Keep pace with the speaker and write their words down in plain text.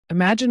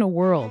Imagine a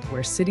world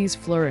where cities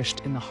flourished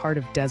in the heart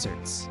of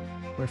deserts,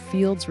 where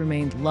fields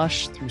remained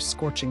lush through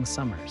scorching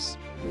summers.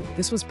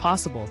 This was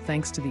possible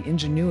thanks to the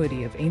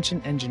ingenuity of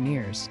ancient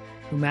engineers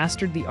who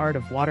mastered the art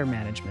of water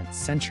management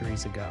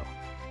centuries ago.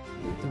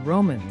 The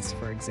Romans,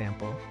 for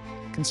example,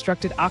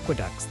 constructed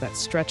aqueducts that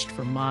stretched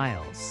for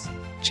miles,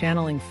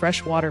 channeling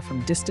fresh water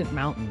from distant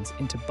mountains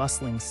into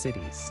bustling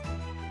cities.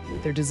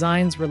 Their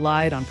designs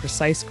relied on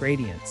precise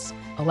gradients,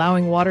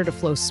 allowing water to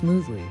flow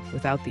smoothly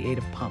without the aid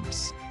of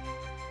pumps.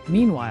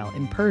 Meanwhile,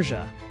 in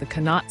Persia, the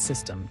Qanat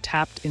system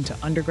tapped into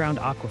underground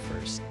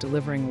aquifers,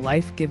 delivering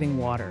life-giving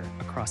water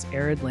across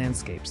arid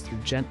landscapes through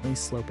gently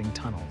sloping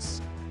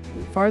tunnels.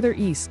 Farther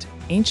east,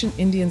 ancient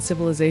Indian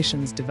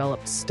civilizations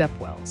developed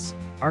stepwells,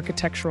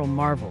 architectural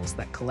marvels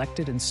that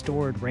collected and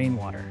stored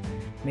rainwater,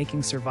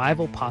 making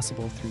survival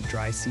possible through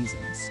dry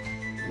seasons.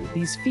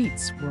 These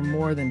feats were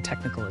more than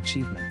technical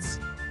achievements.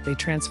 They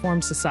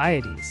transformed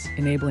societies,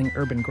 enabling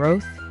urban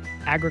growth,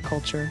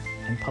 agriculture,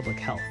 and public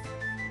health.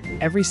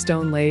 Every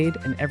stone laid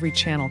and every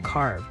channel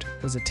carved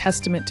was a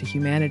testament to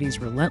humanity's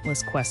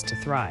relentless quest to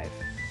thrive,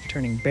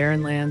 turning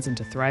barren lands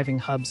into thriving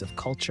hubs of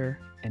culture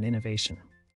and innovation.